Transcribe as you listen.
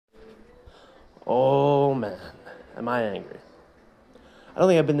Oh man, am I angry. I don't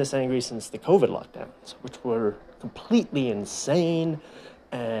think I've been this angry since the COVID lockdowns, which were completely insane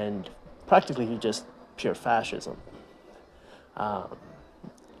and practically just pure fascism. Um,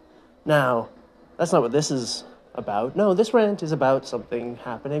 Now, that's not what this is about. No, this rant is about something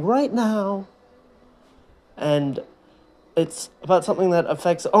happening right now. And it's about something that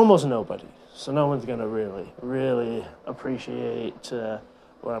affects almost nobody. So no one's going to really appreciate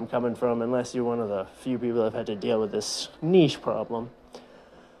where I'm coming from unless you're one of the few people that have had to deal with this niche problem.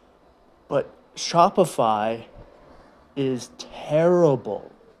 But Shopify is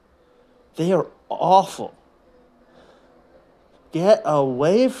terrible. They are awful. Get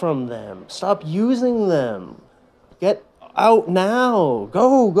away from them. Stop using them. Get out now.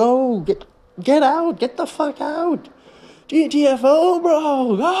 Go. Get out. Get the fuck out. GTFO,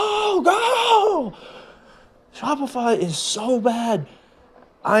 bro. Go. Shopify is so bad.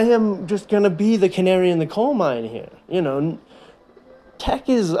 I am just going to be the canary in the coal mine here. You know, tech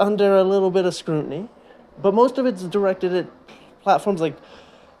is under a little bit of scrutiny, but most of it's directed at platforms like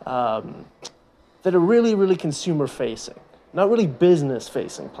that are really consumer facing. Not really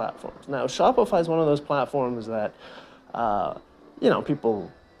business-facing platforms. Now, Shopify is one of those platforms that,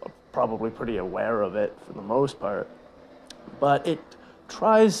 people are probably pretty aware of it for the most part, but it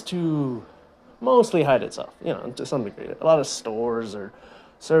tries to mostly hide itself, to some degree. A lot of stores are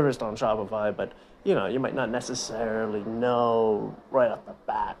serviced on Shopify, but, you might not necessarily know right off the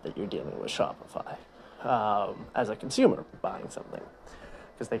bat that you're dealing with Shopify as a consumer buying something,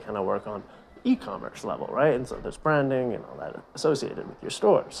 because they kind of work on e-commerce level, right? And so there's branding and all that associated with your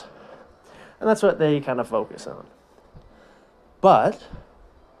stores. And that's what they kind of focus on. But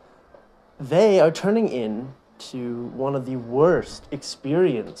they are turning into one of the worst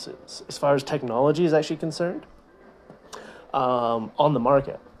experiences as far as technology is actually concerned on the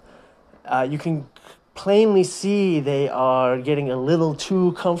market. You can plainly see they are getting a little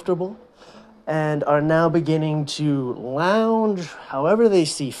too comfortable and are now beginning to lounge however they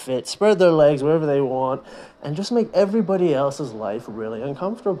see fit, spread their legs wherever they want, and just make everybody else's life really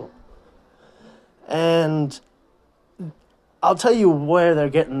uncomfortable. And I'll tell you where they're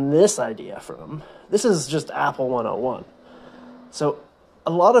getting this idea from. This is just Apple 101. So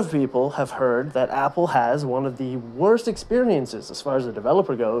a lot of people have heard that Apple has one of the worst experiences as far as the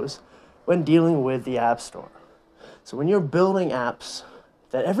developer goes when dealing with the App Store. So when you're building apps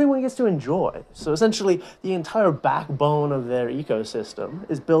that everyone gets to enjoy. So essentially, the entire backbone of their ecosystem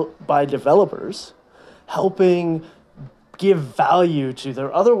is built by developers helping give value to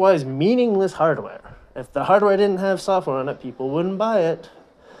their otherwise meaningless hardware. If the hardware didn't have software on it, people wouldn't buy it.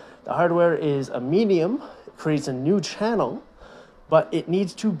 The hardware is a medium, it creates a new channel, but it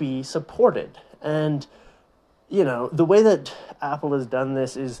needs to be supported. And, the way that Apple has done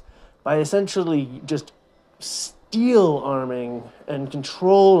this is by essentially just steel-arming and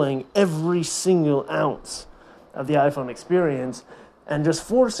controlling every single ounce of the iPhone experience and just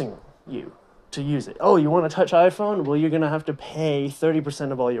forcing you to use it. Oh, you want to touch iPhone? Well, you're going to have to pay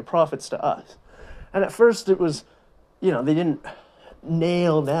 30% of all your profits to us. And at first it was, they didn't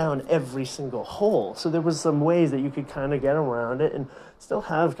nail down every single hole. So there was some ways that you could kind of get around it and still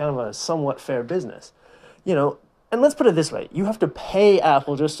have kind of a somewhat fair business. And let's put it this way. You have to pay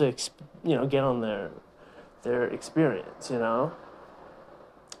Apple just to, get on their experience, You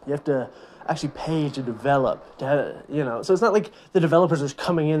have to actually pay to develop, So it's not like the developers are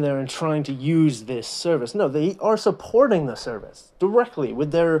coming in there and trying to use this service. No, they are supporting the service directly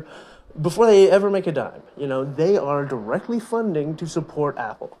with before they ever make a dime. They are directly funding to support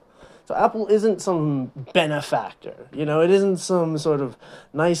Apple. So Apple isn't some benefactor, it isn't some sort of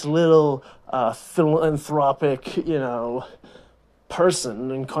nice little philanthropic,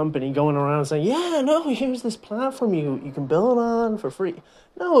 person and company going around saying, yeah, no, here's this platform you can build on for free.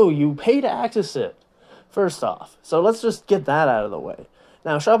 No, you pay to access it, first off. So let's just get that out of the way.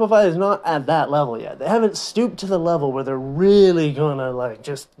 Now, Shopify is not at that level yet. They haven't stooped to the level where they're really gonna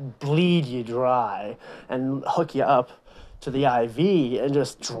just bleed you dry and hook you up to the IV and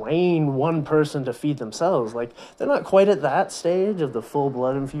just drain one person to feed themselves. They're not quite at that stage of the full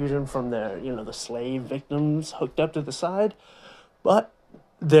blood infusion from their, the slave victims hooked up to the side. But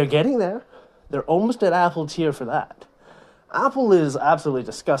they're getting there. They're almost at Apple tier for that. Apple is absolutely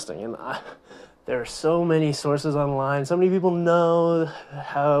disgusting. And there are so many sources online. So many people know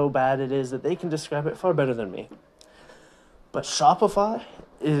how bad it is that they can describe it far better than me. But Shopify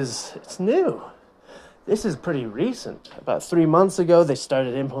it's new. This is pretty recent. About 3 months ago, they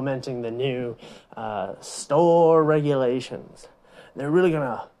started implementing the new store regulations. They're really going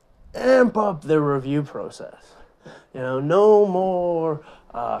to amp up their review process. No more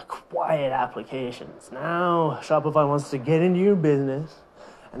quiet applications. Now Shopify wants to get into your business,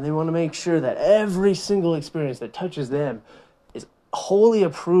 and they want to make sure that every single experience that touches them is wholly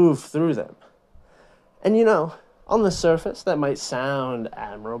approved through them. And on the surface, that might sound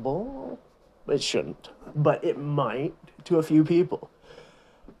admirable. It shouldn't, but it might to a few people.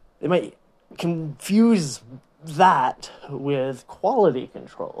 They might confuse that with quality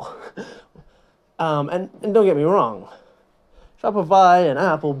control. And don't get me wrong, Shopify and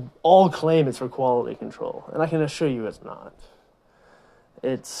Apple all claim it's for quality control, and I can assure you it's not.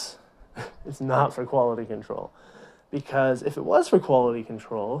 It's not for quality control, because if it was for quality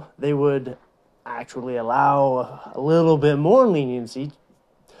control, they would actually allow a little bit more leniency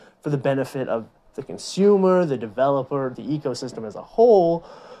for the benefit of the consumer, the developer, the ecosystem as a whole,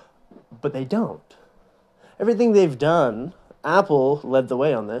 but they don't. Everything they've done, Apple led the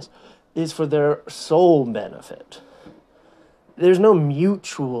way on this, is for their sole benefit. There's no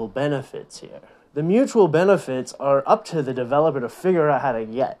mutual benefits here. The mutual benefits are up to the developer to figure out how to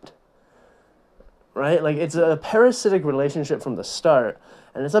get. Right? Like, it's a parasitic relationship from the start,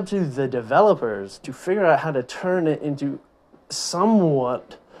 and it's up to the developers to figure out how to turn it into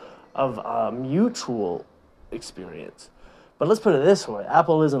somewhat of a mutual experience. But let's put it this way.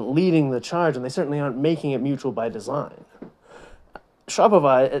 Apple isn't leading the charge, and they certainly aren't making it mutual by design.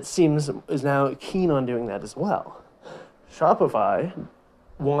 Shopify, it seems, is now keen on doing that as well. Shopify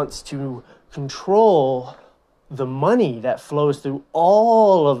wants to control the money that flows through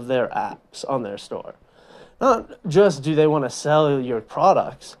all of their apps on their store. Not just do they want to sell your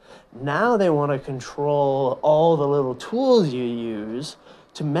products, now they want to control all the little tools you use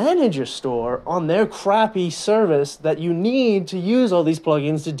to manage your store on their crappy service that you need to use all these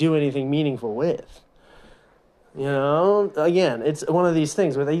plugins to do anything meaningful with. Again, it's one of these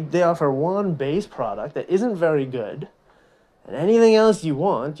things where they offer one base product that isn't very good, and anything else you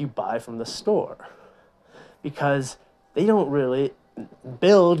want, you buy from the store. Because they don't really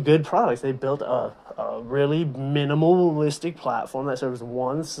build good products. They built a really minimalistic platform that serves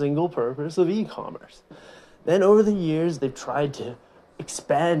one single purpose of e-commerce. Then over the years, they've tried to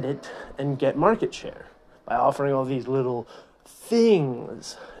expand it and get market share by offering all these little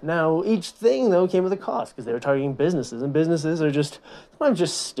things. Now, each thing, though, came with a cost because they were targeting businesses, and businesses are sometimes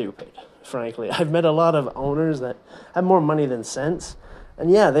just stupid, frankly. I've met a lot of owners that have more money than sense,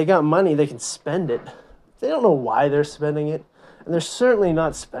 and yeah, they got money, they can spend it. They don't know why they're spending it, and they're certainly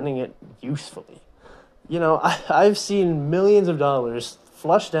not spending it usefully. I've seen millions of dollars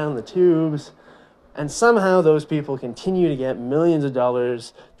flush down the tubes, and somehow those people continue to get millions of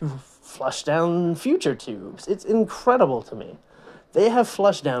dollars to flush down future tubes. It's incredible to me. They have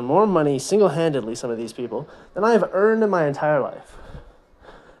flushed down more money single-handedly, some of these people, than I have earned in my entire life.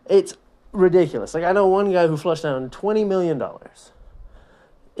 It's ridiculous. Like, I know one guy who flushed down $20 million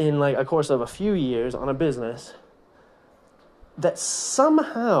in a course of a few years on a business that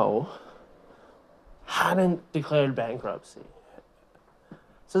somehow hadn't declared bankruptcy.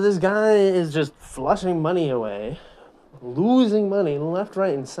 So this guy is just flushing money away, losing money left,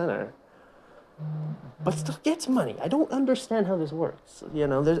 right, and center, but still gets money. I don't understand how this works.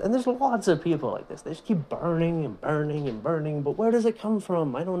 There's lots of people like this. They just keep burning and burning and burning, but where does it come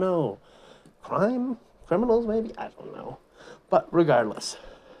from? I don't know. Crime? Criminals, maybe? I don't know. But regardless,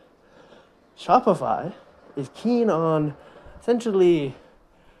 Shopify is keen on essentially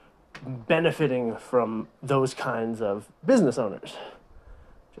benefiting from those kinds of business owners.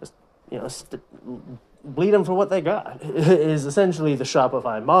 Just, bleed them for what they got is essentially the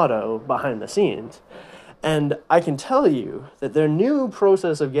Shopify motto behind the scenes. And I can tell you that their new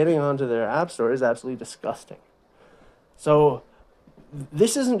process of getting onto their app store is absolutely disgusting. So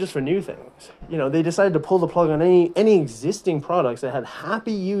this isn't just for new things. They decided to pull the plug on any existing products that had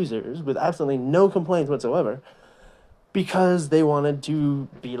happy users with absolutely no complaints whatsoever because they wanted to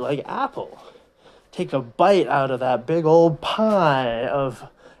be like Apple. Take a bite out of that big old pie of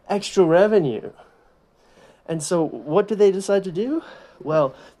extra revenue. And so what did they decide to do?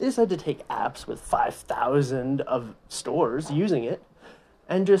 Well, they decided to take apps with 5,000 of stores using it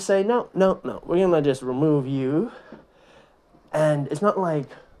and just say, no, we're going to just remove you. And it's not like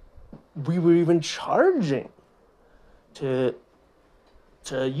we were even charging to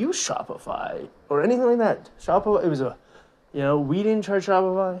use Shopify or anything like that. Shopify, it was we didn't charge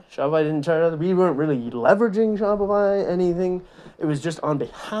Shopify. Shopify didn't charge others. We weren't really leveraging Shopify, anything. It was just on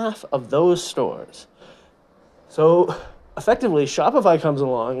behalf of those stores. So effectively, Shopify comes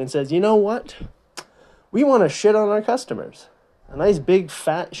along and says, you know what? We want to shit on our customers. A nice big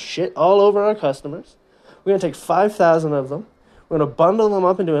fat shit all over our customers. We're going to take 5,000 of them. We're going to bundle them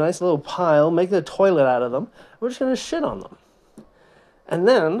up into a nice little pile, make the toilet out of them. We're just going to shit on them. And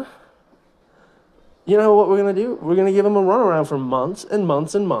then, you know what we're going to do? We're going to give them a runaround for months and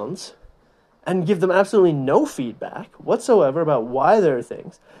months and months and give them absolutely no feedback whatsoever about why there are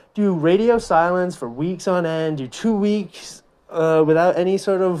things. Do radio silence for weeks on end, do 2 weeks without any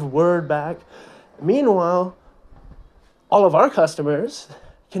sort of word back. Meanwhile, all of our customers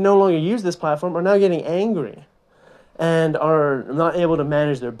can no longer use this platform, are now getting angry and are not able to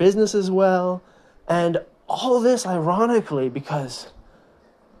manage their business as well. And all this, ironically, because,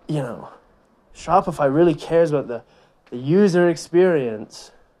 you know, Shopify really cares about the user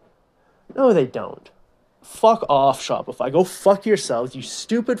experience. No, they don't. Fuck off, Shopify. Go fuck yourselves, you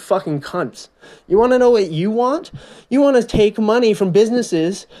stupid fucking cunts. You want to know what you want? You want to take money from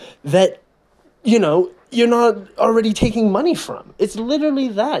businesses that, you know, you're not already taking money from. It's literally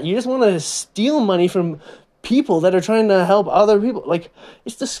that. You just want to steal money from people that are trying to help other people. Like,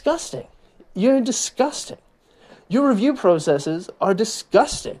 it's disgusting. You're disgusting. Your review processes are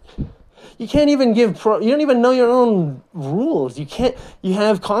disgusting. You can't even you don't even know your own rules. You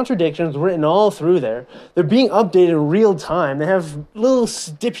have contradictions written all through there. They're being updated in real time. They have little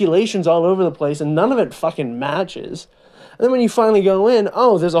stipulations all over the place and none of it fucking matches. And then when you finally go in,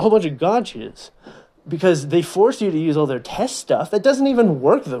 oh, there's a whole bunch of gotchas because they force you to use all their test stuff that doesn't even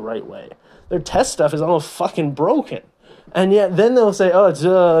work the right way. Their test stuff is all fucking broken. And yet then they'll say, oh, it's,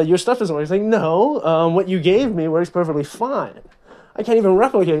 your stuff doesn't work. It's like, no, what you gave me works perfectly fine. I can't even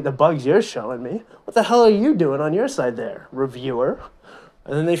replicate the bugs you're showing me. What the hell are you doing on your side there, reviewer?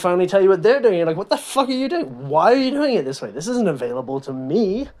 And then they finally tell you what they're doing. You're like, what the fuck are you doing? Why are you doing it this way? This isn't available to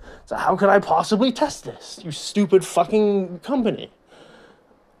me. So how could I possibly test this, you stupid fucking company?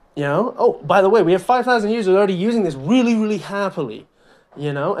 You know? Oh, by the way, we have 5,000 users already using this really, really happily.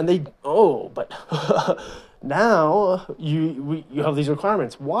 You know? And but now you have these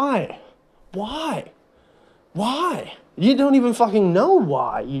requirements. Why? You don't even fucking know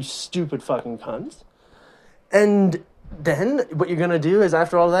why, you stupid fucking cunts. And then what you're gonna do is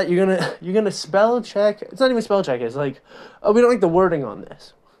after all that, you're gonna spell check. It's not even spell check. It's like, oh, we don't like the wording on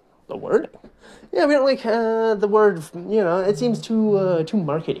this. The wording? Yeah, we don't like the word. You know, it seems too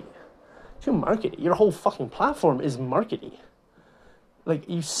markety. Too markety. Your whole fucking platform is markety. Like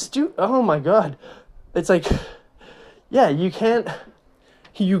oh my god, it's like, yeah, you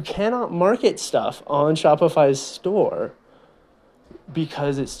cannot market stuff on Shopify's store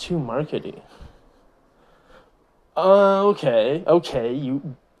because it's too markety. Okay,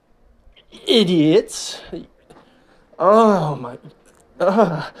 you idiots. Oh my,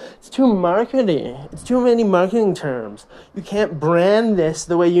 it's too markety. It's too many marketing terms. You can't brand this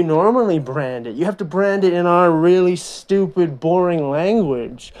the way you normally brand it. You have to brand it in our really stupid, boring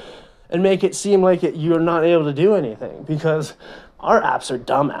language and make it seem like you're not able to do anything because our apps are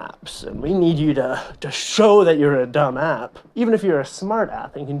dumb apps, and we need you to show that you're a dumb app. Even if you're a smart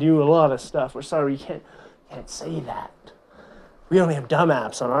app and can do a lot of stuff, we're sorry, you can't say that. We only have dumb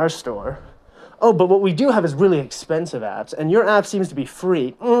apps on our store. Oh, but what we do have is really expensive apps, and your app seems to be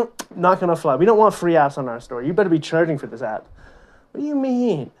free. Not gonna fly. We don't want free apps on our store. You better be charging for this app. What do you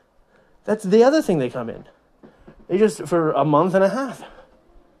mean? That's the other thing they come in. They just, for a month and a half.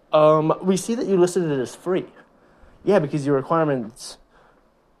 We see that you listed it as free. Yeah, because your requirements,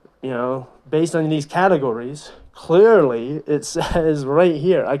 you know, based on these categories, clearly it says right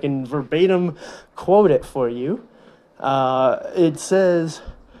here, I can verbatim quote it for you. It says,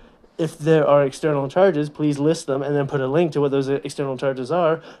 if there are external charges, please list them and then put a link to what those external charges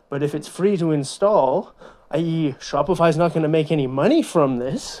are. But if it's free to install, i.e. Shopify's not going to make any money from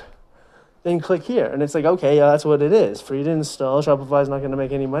this, then click here. And it's like, okay, yeah, that's what it is. Free to install. Shopify's not going to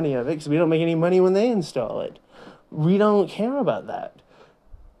make any money of it because we don't make any money when they install it. We don't care about that.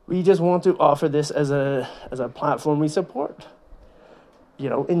 We just want to offer this as a platform we support, you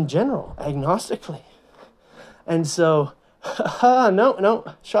know, in general, agnostically. And so, no,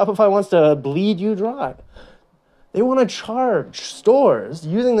 Shopify wants to bleed you dry. They want to charge stores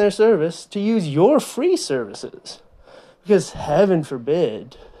using their service to use your free services. Because heaven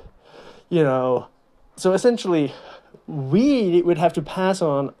forbid, you know, so essentially we would have to pass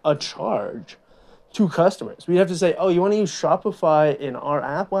on a charge to customers. We'd have to say, oh, you want to use Shopify in our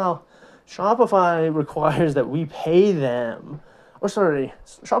app? Well, Shopify requires that we pay them,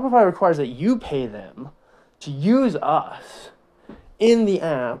 Shopify requires that you pay them to use us in the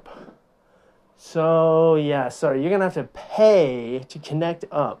app. So yeah, sorry, you're gonna have to pay to connect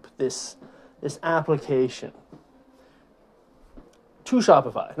up this application to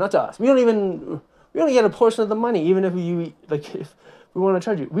Shopify, not to us. We only get a portion of the money, even if if we want to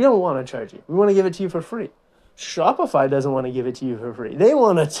charge you. We don't want to charge you. We want to give it to you for free. Shopify doesn't want to give it to you for free. They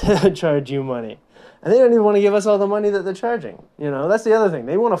want to charge you money. And they don't even want to give us all the money that they're charging. You know, that's the other thing.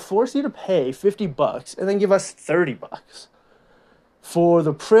 They want to force you to pay $50 and then give us $30 for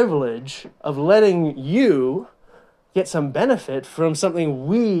the privilege of letting you get some benefit from something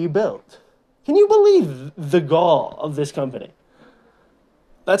we built. Can you believe the gall of this company?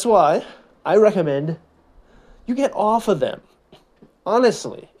 That's why I recommend you get off of them.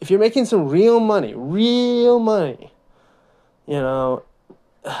 Honestly, if you're making some real money, you know,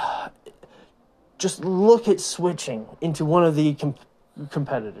 just look at switching into one of the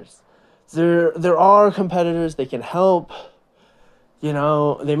competitors. There are competitors. They can help. You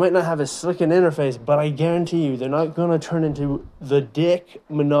know, they might not have as slick an interface, but I guarantee you they're not going to turn into the dick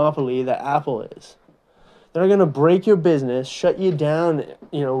monopoly that Apple is. They're going to break your business, shut you down,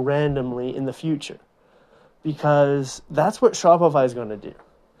 you know, randomly in the future. Because that's what Shopify is going to do.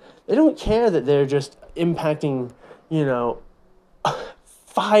 They don't care that they're just impacting, you know,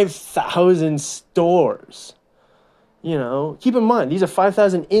 5,000 stores. You know, keep in mind, these are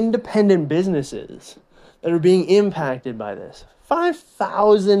 5,000 independent businesses that are being impacted by this.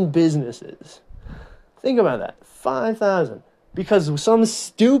 5,000 businesses. Think about that. 5,000. Because some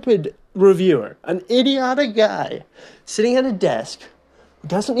stupid reviewer, an idiotic guy, sitting at a desk, who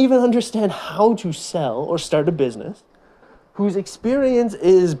doesn't even understand how to sell or start a business, whose experience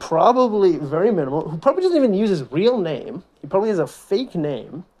is probably very minimal, who probably doesn't even use his real name, he probably has a fake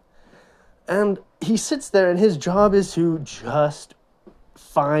name, and he sits there and his job is to just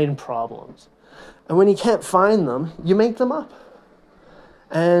find problems. And when he can't find them, you make them up.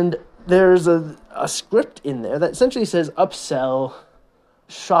 And there's a script in there that essentially says upsell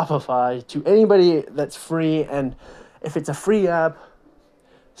Shopify to anybody that's free, and if it's a free app,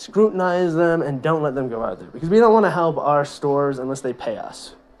 scrutinize them and don't let them go out there, because we don't want to help our stores unless they pay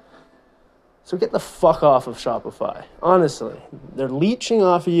us. So get the fuck off of Shopify. Honestly, they're leeching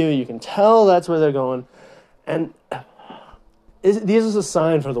off of you. You can tell that's where they're going, and this is a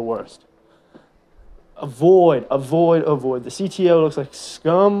sign for the worst. Avoid. The CTO looks like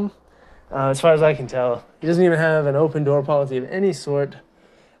scum, as far as I can tell. He doesn't even have an open door policy of any sort,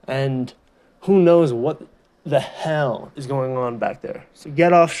 and who knows what the hell is going on back there. So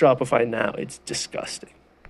get off Shopify now. It's disgusting.